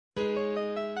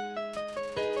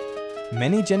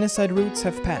Many genocide routes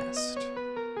have passed.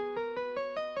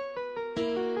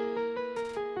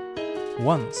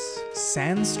 Once,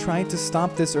 SANS tried to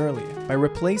stop this early by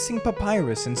replacing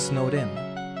Papyrus and snowed in.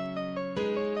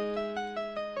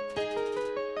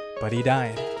 But he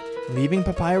died, leaving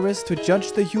Papyrus to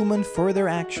judge the human for their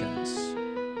actions,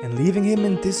 and leaving him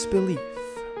in disbelief.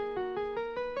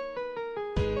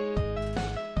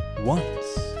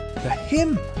 Once, the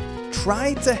him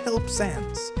tried to help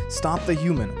SANS stop the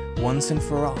human once and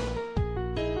for all.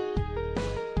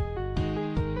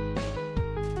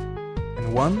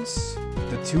 And once,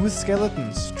 the two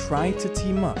skeletons tried to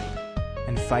team up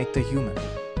and fight the human.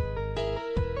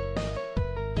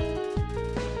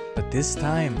 But this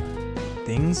time,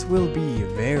 things will be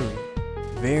very,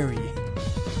 very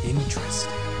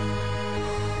interesting.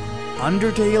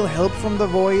 Undertale Help from the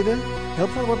Void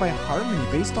by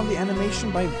Harmony, based on the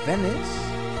animation by Vennis.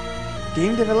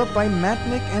 Game developed by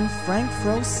Matnick and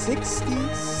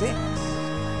FrankFro66.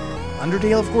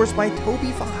 Undertale, of course, by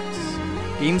Toby Fox.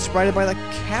 Game sprited by the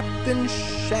Captain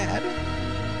Shad.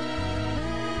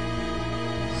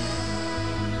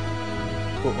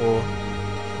 Uh-oh.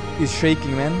 He's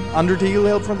shaking, man. Undertale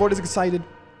Help from the Void is excited.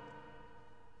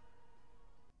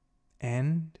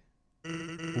 And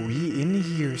we in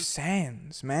here,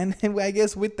 SANS, man. I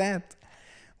guess with that.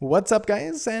 What's up,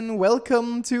 guys, and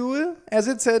welcome to, as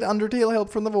it said, Undertale Help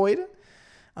from the Void.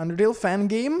 Undertale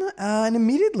Fangame, and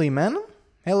immediately, man.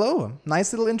 Hello.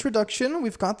 Nice little introduction.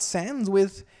 We've got SANS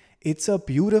with It's a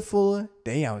Beautiful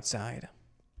Day Outside.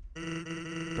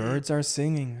 Birds are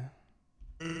singing.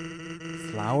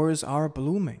 Flowers are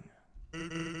blooming.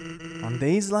 On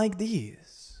days like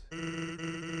these,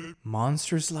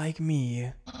 monsters like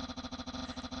me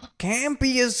can't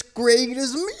be as great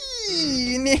as me.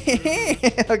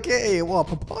 Okay, well,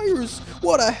 Papyrus,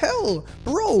 what the hell?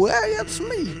 Bro, that's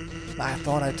me. I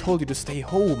thought I told you to stay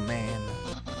home, man.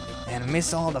 And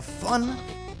miss all the fun?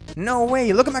 No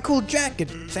way, look at my cool jacket,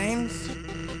 SANS.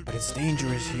 But it's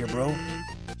dangerous here, bro.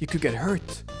 You could get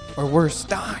hurt, or worse,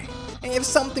 die. And if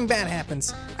something bad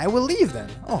happens, I will leave then.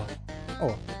 Oh,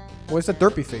 where's that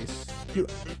derpy face? You,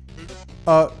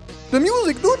 the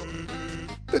music, dude.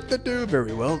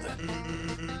 Very well then.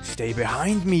 Stay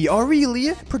behind me. Oh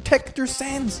really? Protector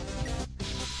SANS.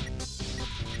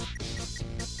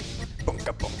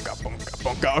 Bunka, bunka, bunka,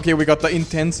 bunka. Okay, we got the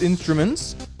intense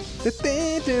instruments.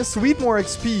 Sweet more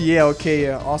XP. Yeah,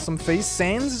 okay. Awesome face.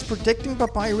 SANS is protecting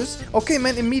Papyrus. Okay,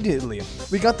 man, immediately.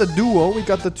 We got the duo. We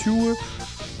got the two.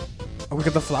 Oh, we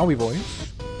got the flowy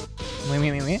voice.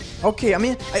 Wait. Okay, I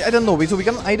mean, I don't know. Wait, so we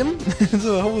got an item?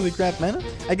 So, holy crap, man.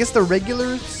 I guess the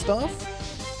regular stuff.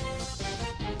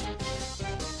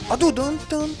 Oh, dude,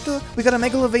 we got a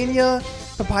Megalovania,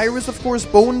 Papyrus, of course,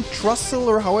 Bone Trussel,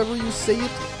 or however you say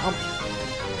it.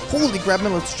 Holy crap,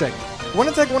 man, let's check. One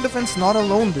attack, one defense, not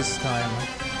alone this time.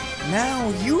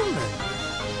 Now, human.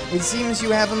 It seems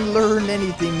you haven't learned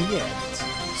anything yet.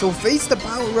 So face the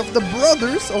power of the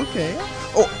brothers. Okay.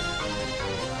 Oh.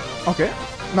 Okay.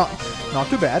 Not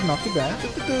too bad, not too bad.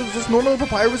 Just normal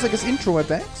Papyrus, I guess, intro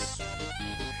attacks.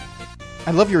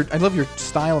 I love your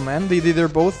style, man. They're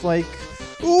both like.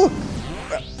 Ooh!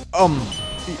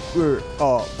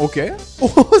 Okay.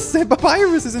 Oh,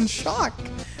 Papyrus is in shock.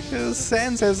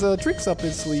 SANS has tricks up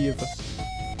his sleeve.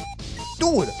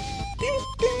 Dude!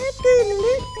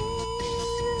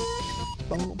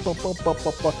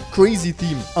 Crazy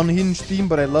theme. Unhinged theme,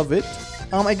 but I love it.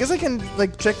 I guess I can,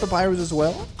 like, check Papyrus as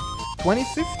well.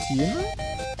 2015?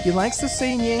 He likes to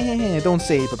say, yeah, don't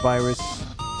say Papyrus.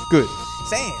 Good.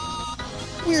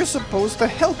 SANS! We're supposed to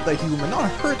help the human, not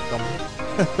hurt them.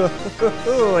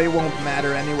 It won't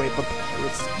matter anyway,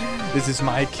 Papyrus. This is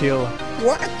my kill.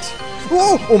 What?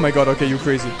 Whoa! Oh my god, okay, you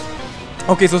crazy.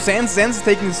 Okay, so SANS is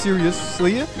taking it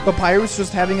seriously. Papyrus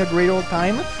just having a great old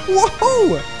time.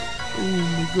 Whoa! Oh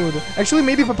my god. Actually,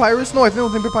 maybe Papyrus... No, I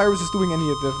don't think Papyrus is doing any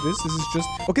of this. This is just...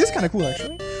 Okay, this is kind of cool,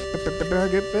 actually.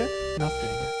 Nothing.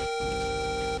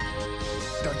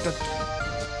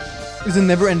 It's a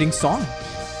never-ending song.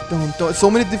 So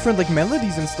many different, like,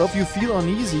 melodies and stuff. You feel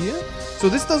uneasy. So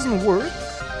this doesn't work.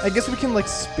 I guess we can, like,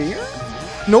 spare?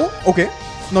 No? Okay.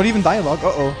 Not even dialogue.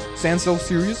 Uh-oh. SANS so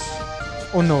serious?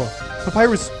 Oh no.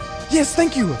 Papyrus. Yes,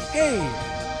 thank you. Hey.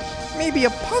 Maybe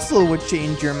a puzzle would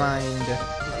change your mind.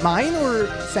 Mine or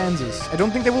SANS's? I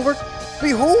don't think they will work.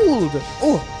 Behold.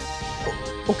 Oh.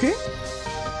 Okay.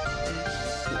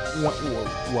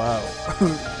 Wow.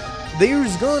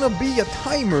 There's gonna be a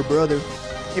timer, brother.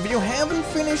 If you haven't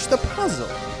finished the puzzle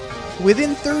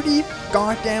within 30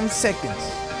 goddamn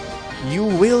seconds, you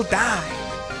will die.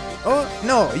 Oh,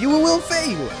 no, you will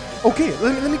fail. Okay,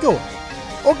 let me go.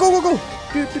 Oh, go.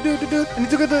 I need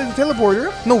to get the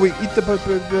teleporter. No, wait, eat the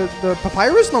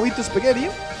papyrus? No, eat the spaghetti.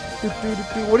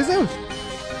 What is that?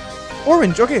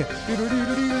 Orange, okay.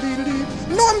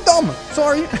 No, I'm dumb.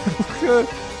 Sorry.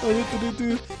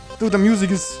 Dude, the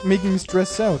music is making me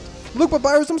stress out. Look,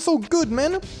 Papyrus, I'm so good,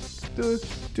 man.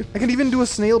 I can even do a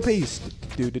snail paste.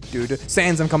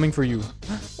 SANS, I'm coming for you.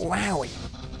 Wow,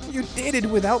 you did it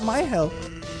without my help.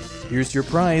 Here's your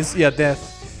prize. Yeah,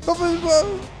 death.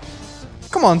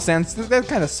 Come on, SANS, that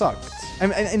kind of sucked.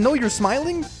 I know you're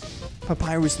smiling.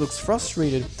 Papyrus looks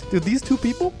frustrated. Dude, these two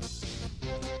people?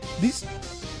 These...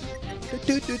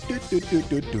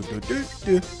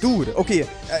 Dude, okay,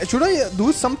 should I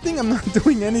do something? I'm not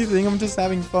doing anything, I'm just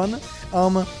having fun.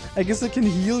 I guess I can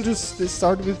heal, just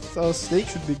start with steak,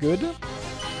 should be good.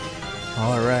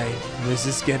 Alright, this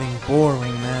is getting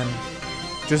boring, man.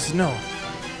 Just know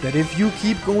that if you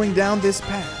keep going down this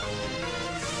path,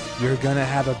 you're gonna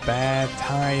have a bad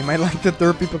time. I like the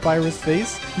derpy Papyrus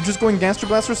face. You're just going Gaster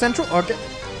Blaster Central? Okay.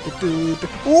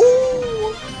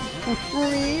 Ooh!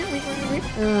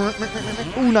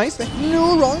 Ooh, nice.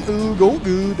 No, wrong. Ooh, go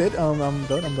good. Dead. I'm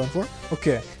done for.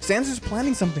 Okay. SANS is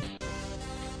planning something.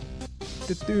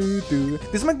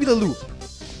 This might be the loop.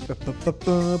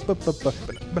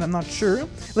 But I'm not sure.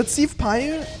 Let's see if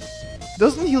Pi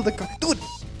doesn't heal the car. Dude!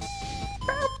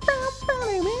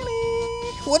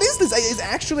 What is this? It's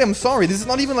actually, I'm sorry. This is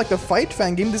not even like the fight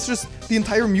Fangame. This is just the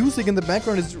entire music in the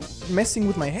background is messing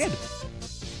with my head.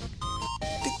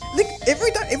 Like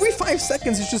every 5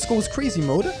 seconds it just goes crazy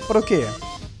mode. But okay.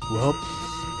 Well,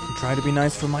 I'm trying to be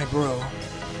nice for my bro.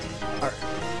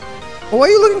 Oh, why are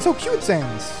you looking so cute,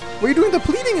 SANS? Why are you doing the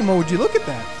pleading emoji? Look at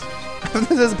that.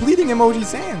 There's a pleading emoji,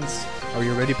 SANS. Are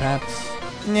you ready, Paps?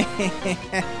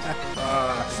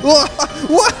 What?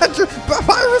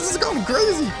 Papyrus is going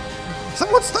crazy.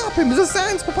 Someone stop him. It's a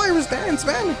SANS Papyrus dance,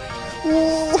 man.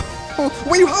 Oh,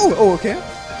 wait, how? Oh, okay.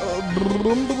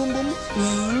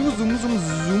 Zoom, zoom,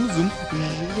 zoom, zoom.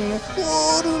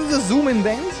 Oh, the zoom and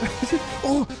dance.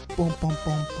 Oh, boom, boom,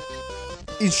 boom.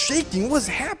 It's shaking. What's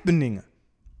happening?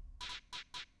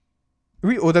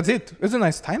 Oh, that's it. It's a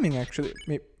nice timing, actually.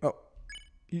 Maybe. Oh,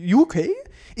 you okay?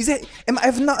 Is that?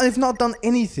 I've not done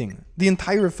anything the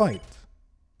entire fight.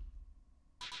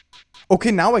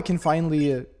 Okay, now I can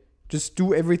finally just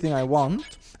do everything I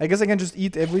want. I guess I can just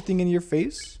eat everything in your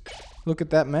face. Look at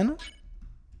that, man.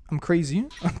 I'm crazy.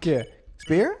 Okay.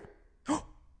 Spare?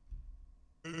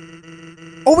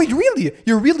 Oh, wait, really?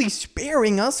 You're really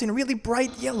sparing us in really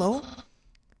bright yellow?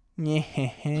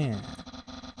 Yeah.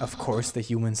 Of course the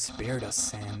humans spared us,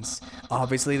 SANS.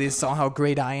 Obviously they saw how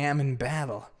great I am in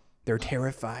battle. They're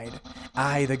terrified.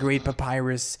 I, the great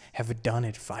Papyrus, have done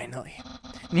it finally.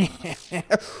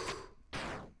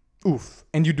 Oof.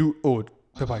 And you do... Oh,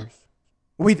 Papyrus.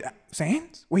 Wait,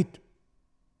 SANS? Wait,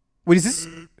 is this...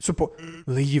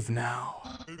 Leave now.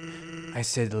 I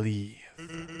said leave.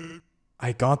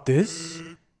 I got this.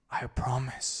 I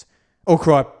promise. Oh,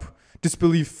 crap.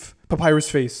 Disbelief. Papyrus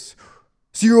face.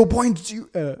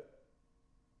 0.0...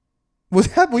 What's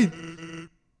that? Wait.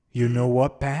 You know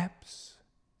what, Paps?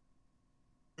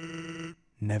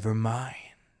 Never mind.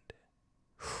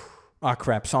 Ah,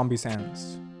 crap. Zombie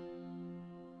SANS.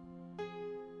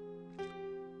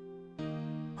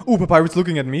 Oh, Papyrus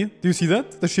looking at me. Do you see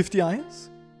that? The shifty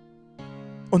eyes?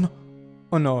 Oh no.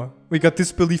 Oh no. We got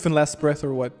Disbelief and Last Breath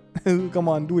or what? Come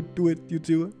on, do it, you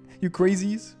two. You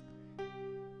crazies.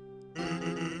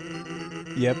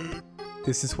 Yep.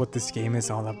 This is what this game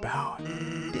is all about.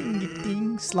 Ding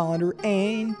ding, slaughter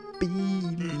and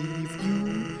believe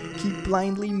you. Keep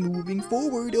blindly moving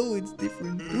forward. Oh, it's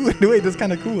different. Ooh, wait, that's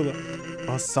kind of cool.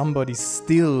 Oh, somebody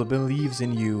still believes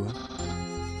in you.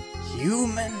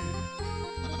 Human.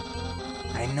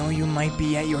 I know you might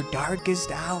be at your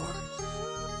darkest hours,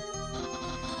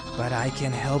 but I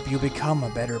can help you become a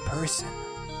better person.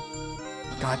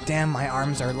 Goddamn, my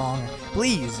arms are long.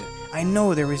 Please, I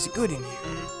know there is good in you.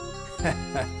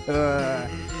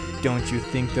 Don't you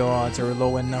think the odds are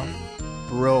low enough?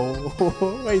 Bro,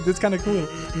 wait, that's kind of cool.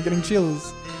 I'm getting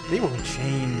chills. They won't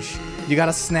change. You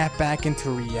gotta snap back into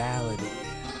reality.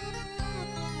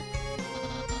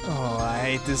 Oh, I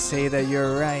hate to say that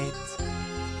you're right.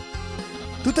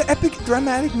 To the epic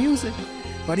dramatic music.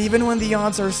 But even when the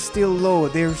odds are still low,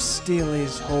 there still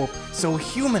is hope. So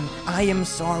human, I am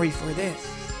sorry for this.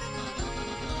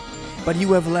 But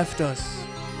you have left us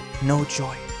no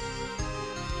choice.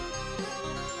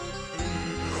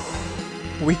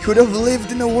 We could have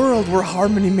lived in a world where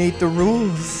harmony made the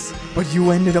rules. But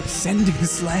you ended up sending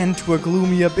this land to a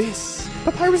gloomy abyss.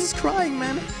 Papyrus is crying,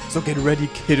 man. So get ready,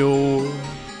 kiddo.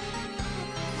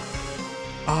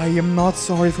 I am not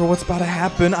sorry for what's about to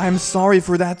happen. I'm sorry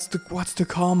for what's to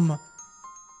come.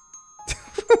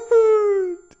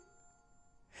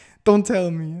 Don't tell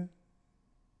me.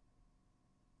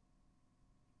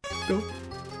 Don't.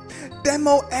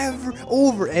 Demo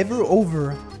over.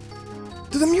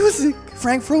 To the music.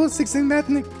 Frank Frohlich, 16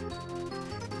 Matnik.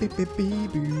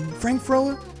 Frank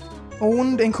Frohlich,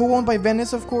 owned and co-owned by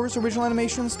Vennis, of course. Original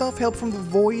animation stuff. Help from the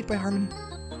Void by Harmony.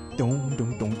 Dong.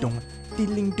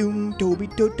 Diddling doom,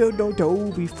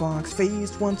 Toby Fox,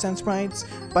 Phase 1 SANS sprites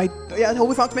by, yeah,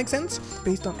 Toby Fox makes sense.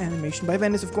 Based on animation by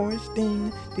Vennis, of course. Ding,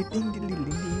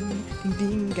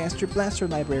 Gaster Blaster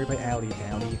Library by Ali.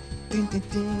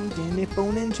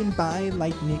 Phone Engine by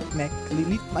Lightning Neck.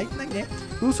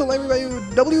 Luso Library by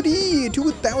WD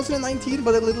 2019,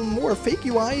 but a little more fake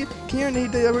UI. Kieran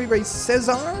Library by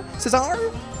Cesar.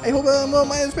 I hope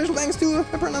my special thanks to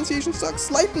my pronunciation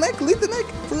sucks. Lit the neck,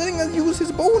 for letting us use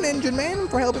his bone engine, man,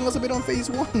 for helping us a bit on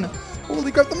phase 1.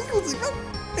 Holy crap, the music,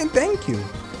 and thank you,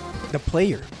 the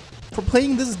player, for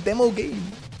playing this demo game.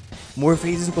 More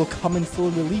phases will come in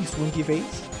full release, Winky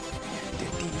Face.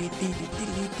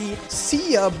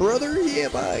 See ya, brother. Yeah,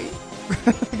 bye.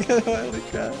 Holy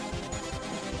crap.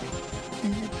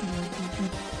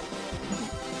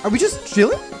 Are we just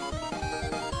chilling?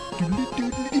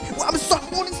 Well, I'm sorry.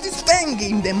 What is this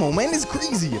Fangame demo, man? It's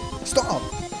crazy. Stop.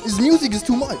 This music is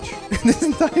too much. This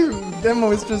entire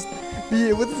demo is just,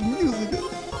 yeah, what is music?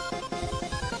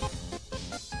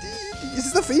 Is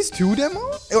this the phase 2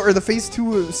 demo? Or the phase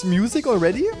 2 music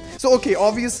already? So, okay,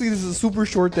 obviously this is a super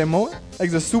short demo.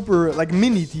 Like the super, like,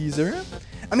 mini teaser.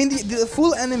 I mean, the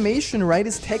full animation, right,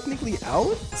 is technically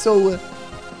out. So,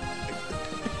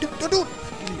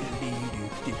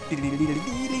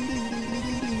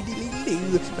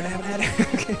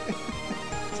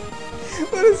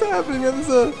 what is happening? This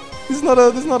is not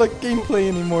a gameplay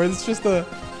anymore. It's just a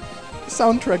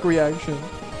soundtrack reaction.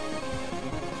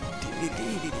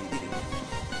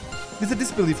 This is a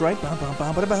Disbelief, right? Yeah,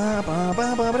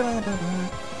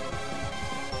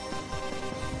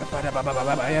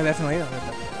 definitely.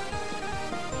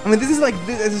 I mean, this is like,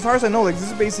 as far as I know, like,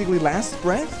 this is basically Last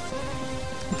Breath,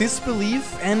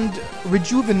 Disbelief, and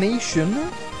Rejuvenation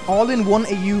all in one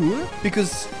AU,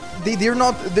 because they're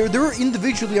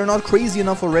individually are not crazy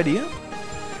enough already.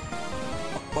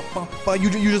 But you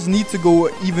just need to go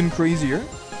even crazier.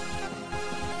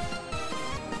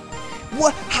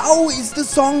 What? How is the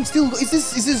song still? Is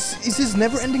this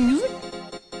never-ending music?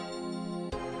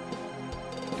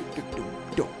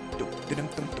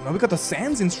 Now we got the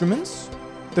SANS instruments,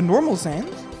 the normal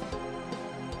SANS.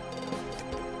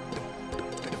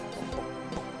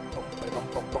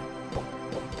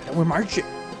 We're marching.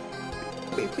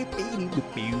 Dude,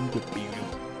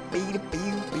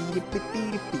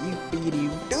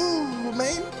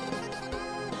 man.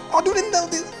 Oh, dude, didn't know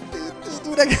this.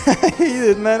 Dude, I hate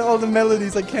it, man. All the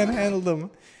melodies, I can't handle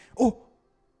them.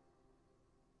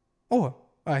 Oh,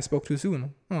 I spoke too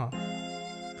soon.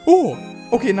 Oh,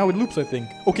 okay, now it loops, I think.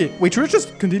 Okay, wait, should I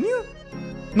just continue?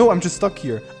 No, I'm just stuck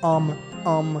here.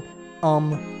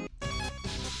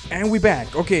 And we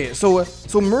back. Okay, so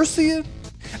Mercy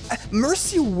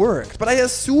worked, but I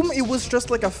assume it was just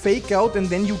like a fake out and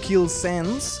then you kill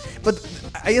SANS. But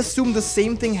I assume the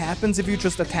same thing happens if you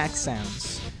just attack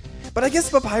SANS. But I guess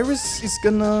Papyrus is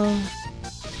gonna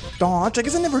dodge. I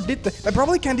guess I never did that. I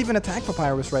probably can't even attack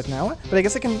Papyrus right now, but I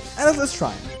guess I can. Let's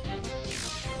try.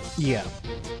 Yeah.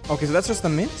 Okay, so that's just a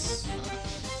miss.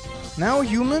 Now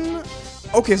human.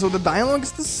 Okay, so the dialogue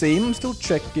is the same. I'm still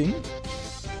checking.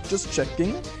 Just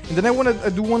checking. And then I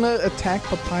do wanna attack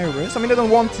Papyrus. I mean, I don't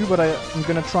want to, but I'm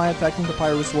gonna try attacking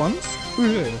Papyrus once.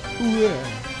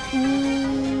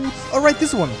 Alright,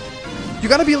 this one. You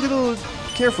gotta be a little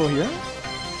careful here.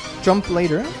 Jump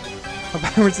later.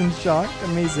 Papyrus in shock.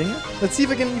 Amazing. Let's see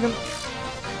if I can even...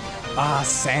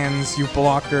 SANS, you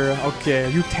blocker. Okay,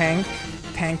 you tank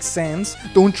SANS.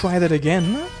 Don't try that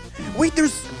again. Wait,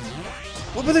 there's...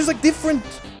 Well, but there's like different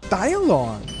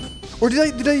dialogue. Or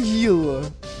did I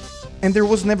heal? And there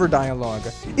was never dialogue.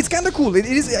 It's kind of cool. It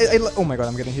is... oh my god,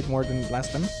 I'm getting hit more than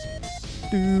last time.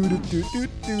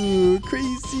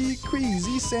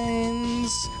 Crazy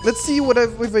SANS. Let's see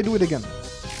if I do it again.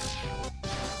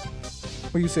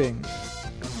 What are you saying?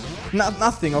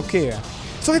 Nothing, okay.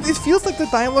 So it feels like the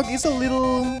dialogue is a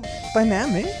little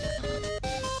dynamic.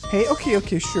 Hey,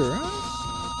 okay, sure.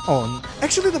 Oh,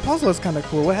 actually the puzzle is kind of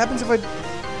cool. What happens if I...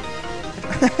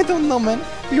 I don't know, man.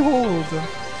 Behold.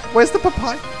 Where's the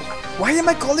papyrus? Why am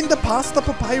I calling the pasta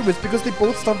Papyrus? Because they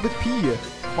both start with P.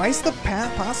 Why is the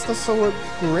pasta so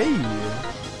gray?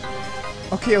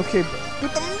 Okay.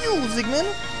 But the music, man.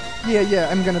 Yeah,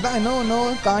 I'm gonna die.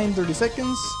 No, die in 30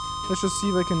 seconds. Let's just see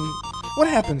if I can... What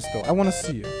happens though? I want to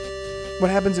see. What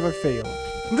happens if I fail?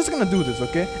 I'm just gonna do this,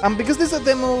 okay? Because this is a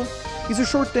demo. It's a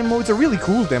short demo. It's a really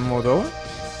cool demo though.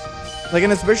 Like,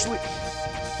 and especially...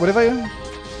 What if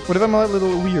I'm a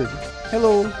little weird?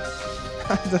 Hello?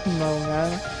 I don't know,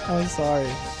 man. I'm sorry.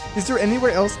 Is there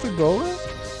anywhere else to go?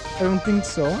 I don't think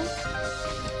so.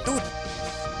 Dude!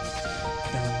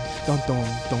 Dun dun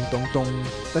dun dun dun.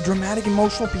 The dramatic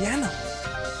emotional piano.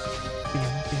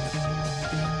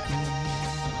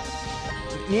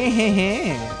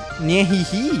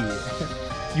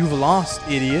 You've lost,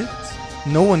 idiot.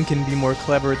 No one can be more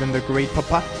clever than the great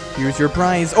Papa. Here's your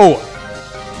prize. Oh!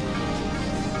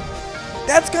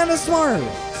 That's kind of smart.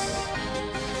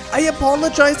 I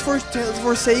apologize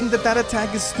for saying that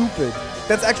attack is stupid.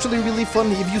 That's actually really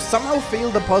funny. If you somehow fail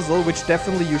the puzzle, which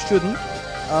definitely you shouldn't,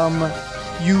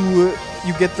 you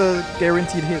get the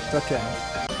guaranteed hit. Okay.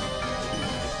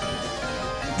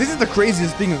 This is the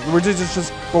craziest thing. We're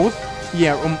just both.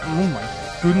 Yeah. Oh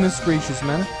my goodness gracious,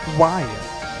 man. Why?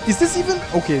 Is this even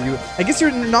okay? I guess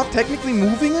you're not technically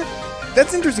moving.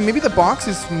 That's interesting. Maybe the box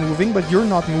is moving, but you're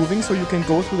not moving, so you can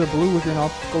go through the blue if you're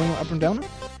not going up and down.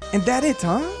 And that it,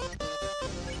 huh?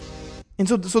 And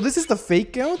so this is the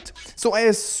fake out. So I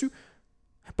assume.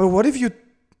 But what if you?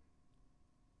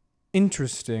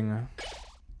 Interesting.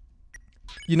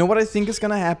 You know what I think is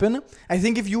gonna happen? I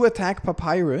think if you attack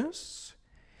Papyrus,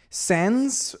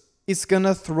 SANS is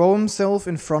gonna throw himself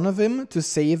in front of him to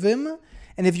save him.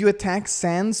 And if you attack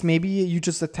SANS, maybe you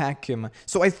just attack him.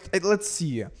 So let's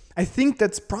see. I think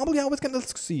that's probably how it's gonna.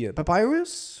 Let's see it.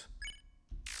 Papyrus.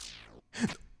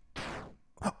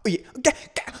 Oh, yeah.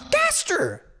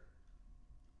 Gaster!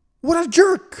 What a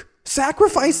jerk!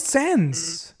 Sacrificed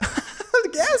SANS.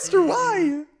 Gaster,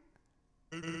 why?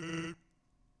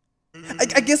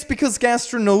 I guess because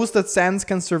Gaster knows that SANS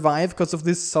can survive because of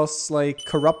this sus like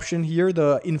corruption here,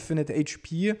 the infinite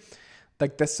HP,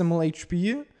 like decimal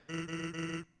HP.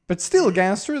 But still,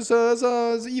 Gaster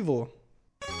is evil.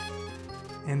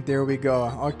 And there we go.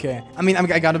 Okay. I mean,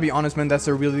 I gotta be honest, man. That's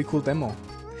a really cool demo.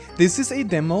 This is a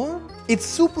demo. It's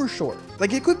super short.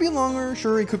 Like, it could be longer.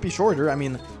 Sure, it could be shorter. I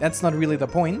mean, that's not really the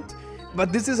point.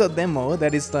 But this is a demo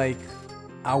that is like,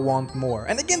 I want more.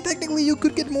 And again, technically, you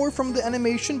could get more from the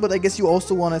animation. But I guess you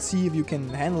also want to see if you can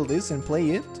handle this and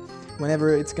play it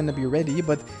whenever it's gonna be ready.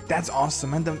 But that's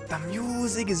awesome. And the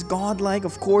music is godlike,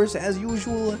 of course, as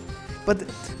usual. But,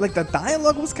 like, the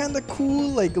dialogue was kind of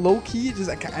cool, like, low-key, just,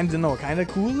 I don't know, kind of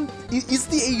cool. Is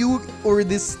the AU or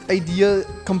this idea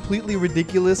completely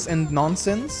ridiculous and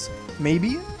nonsense?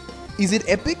 Maybe? Is it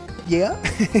epic? Yeah,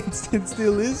 it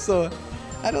still is, so,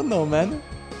 I don't know, man.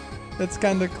 That's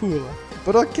kind of cool.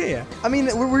 But okay, I mean,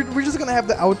 we're just gonna have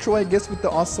the outro, I guess, with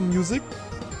the awesome music.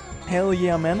 Hell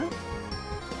yeah, man.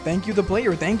 Thank you, the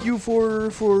player. Thank you for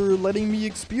letting me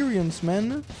experience,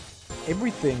 man.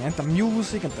 Everything, and the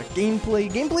music and the gameplay.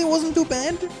 Gameplay wasn't too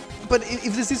bad, but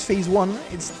if this is phase 1,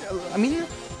 it's, I mean,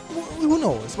 who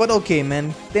knows? But okay,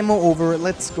 man, demo over,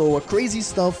 let's go. Crazy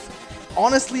stuff.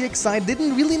 Honestly excited,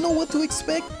 didn't really know what to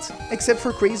expect, except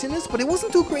for craziness, but it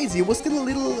wasn't too crazy. It was still a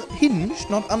little hinged,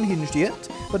 not unhinged yet,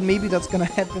 but maybe that's gonna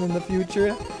happen in the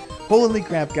future. Holy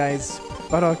crap, guys.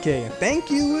 But okay, thank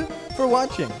you for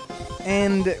watching.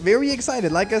 And very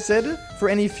excited, like I said, for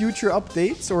any future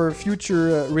updates or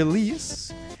future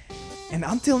release. And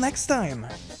until next time,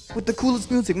 with the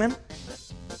coolest music, man.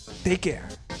 Take care.